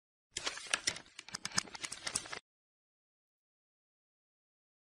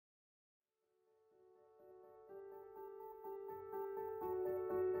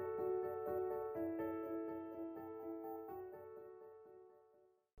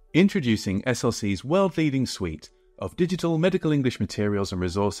Introducing SLC's world-leading suite of digital medical English materials and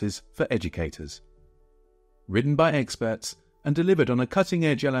resources for educators. Written by experts and delivered on a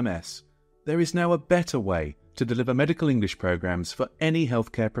cutting-edge LMS, there is now a better way to deliver medical English programs for any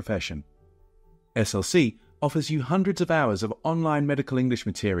healthcare profession. SLC offers you hundreds of hours of online medical English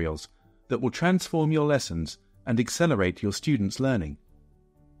materials that will transform your lessons and accelerate your students' learning.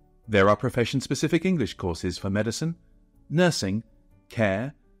 There are profession-specific English courses for medicine, nursing,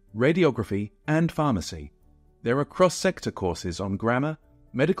 care, radiography, and pharmacy. There are cross-sector courses on grammar,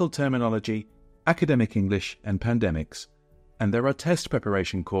 medical terminology, academic English, and pandemics. And there are test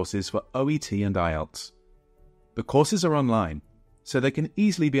preparation courses for OET and IELTS. The courses are online, so they can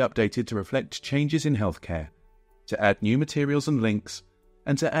easily be updated to reflect changes in healthcare, to add new materials and links,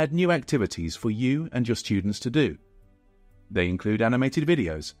 and to add new activities for you and your students to do. They include animated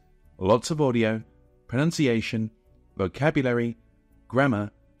videos, lots of audio, pronunciation, vocabulary,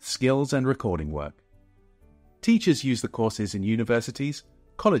 grammar, skills and recording work. Teachers use the courses in universities,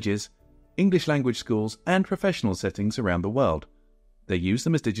 colleges, English language schools and professional settings around the world. They use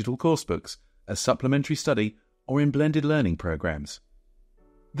them as digital coursebooks, as supplementary study or in blended learning programs.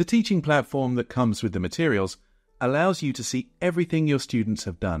 The teaching platform that comes with the materials allows you to see everything your students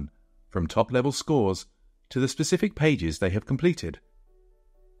have done, from top-level scores to the specific pages they have completed.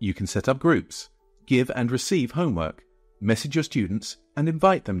 You can set up groups, give and receive homework, message your students, and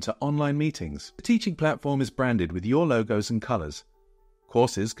invite them to online meetings. The teaching platform is branded with your logos and colours.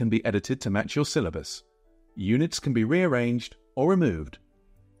 Courses can be edited to match your syllabus. Units can be rearranged or removed,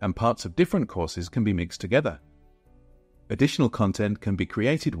 and parts of different courses can be mixed together. Additional content can be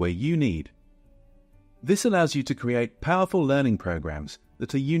created where you need. This allows you to create powerful learning programs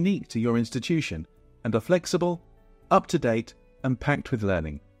that are unique to your institution and are flexible, up-to-date, and packed with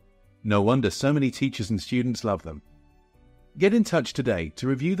learning. No wonder so many teachers and students love them. Get in touch today to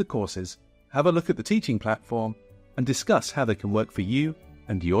review the courses, have a look at the teaching platform, and discuss how they can work for you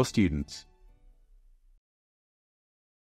and your students.